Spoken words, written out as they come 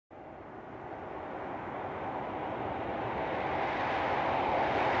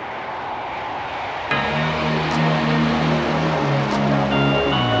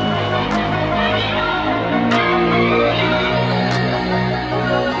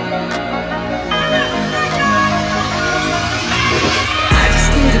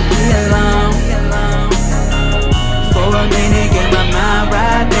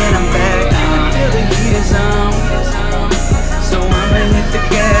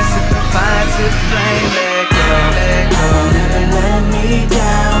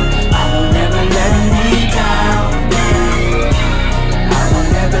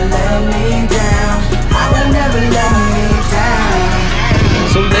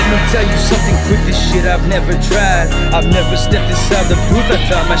tell you something quick, this shit I've never tried. I've never stepped inside the booth, I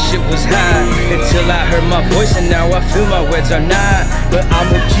thought my shit was high, until I heard my voice and now I feel my words are not. But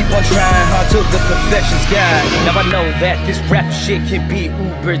I'ma keep on trying hard till the perfection's got. Now I know that this rap shit can be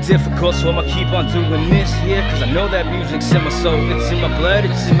uber difficult, so I'ma keep on doing this here, cause I know that music's in my soul, it's in my blood,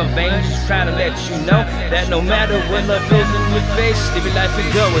 it's in my veins. Just trying to let you know that no matter what love throws in your face, live your life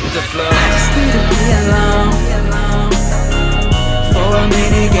and go with the flow. I just need to be alone for a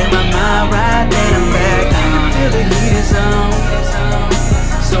minute, get my mind right, then I'm back. I can feel the heat is on,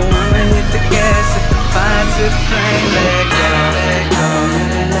 so I'ma hit the gas, set the fire to the flame. Let go, let go.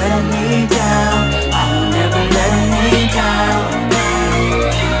 Never letting me down, I will never let me down.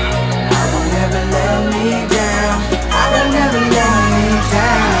 I will never let me down, I will never let me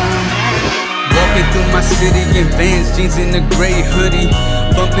down. Walking through my city in Vans, jeans in a gray hoodie,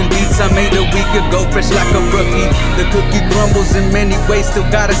 bumping beats I made a week ago, fresh like a rookie. The cookie crumbles in many ways, still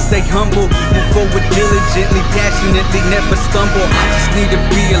gotta stay humble. Move forward diligently, passionately, never stumble. I just need to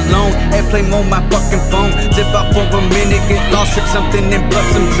be alone, airplane on my fucking phone. Dip out for a minute, get lost, sip something and bluff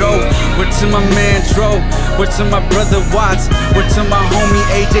some dro. Word to my man Dro, word to my brother Watts, word to my homie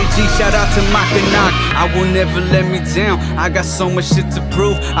AJG, shout out to my knock. I will never let me down, I got so much shit to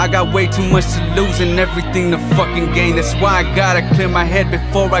prove. I got way too much to lose and everything to fucking gain. That's why I gotta clear my head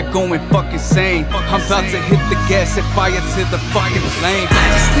before I go and fuck insane. I'm about to hit the gas and fire to the fucking flame. I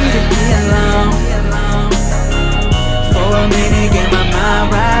just need to be alone for a minute, get my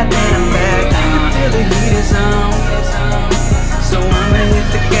mind right, then I'm back. I can feel the heat is on, so I'ma hit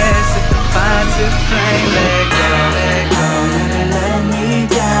the gas, set the fire to the flame. Let go, let go. Never letting me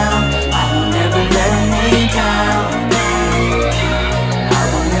down, I will never let me down. I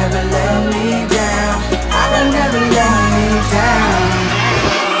will never let me down, I will never let me down.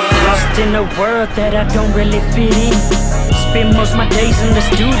 Lost in a world that I don't really fit in. Spend most my days in the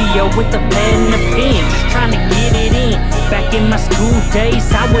studio with a pad and a pen, just trying to get it in. Back in my school days,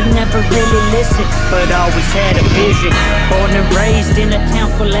 I would never really listen, but always had a vision. Born and raised in a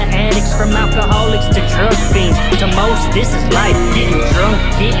town full of addicts, from alcoholics to drug fiends. To most, this is life, getting drunk,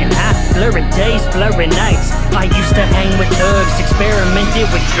 getting high, blurry days, blurry nights. I used to hang with thugs,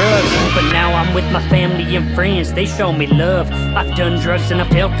 experimented with drugs, but now I'm with my family and friends, they show me love. I've done drugs and I've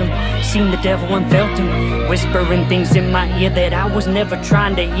felt them, seen the devil and felt him, whispering things in my ear that I was never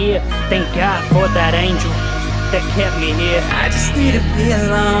trying to hear. Thank God for that angel that kept me here. I just need to be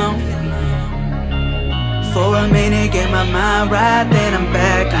alone for a minute, get my mind right, then I'm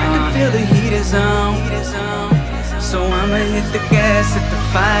back. I can feel the heat is on, so I'ma hit the gas, set the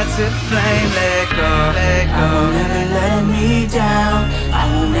fire to the flame. Let go, let go. I will never let me down, I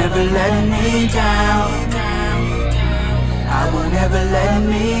will never let me down. I will never let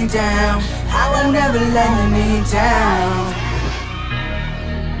me down, I will never let me down.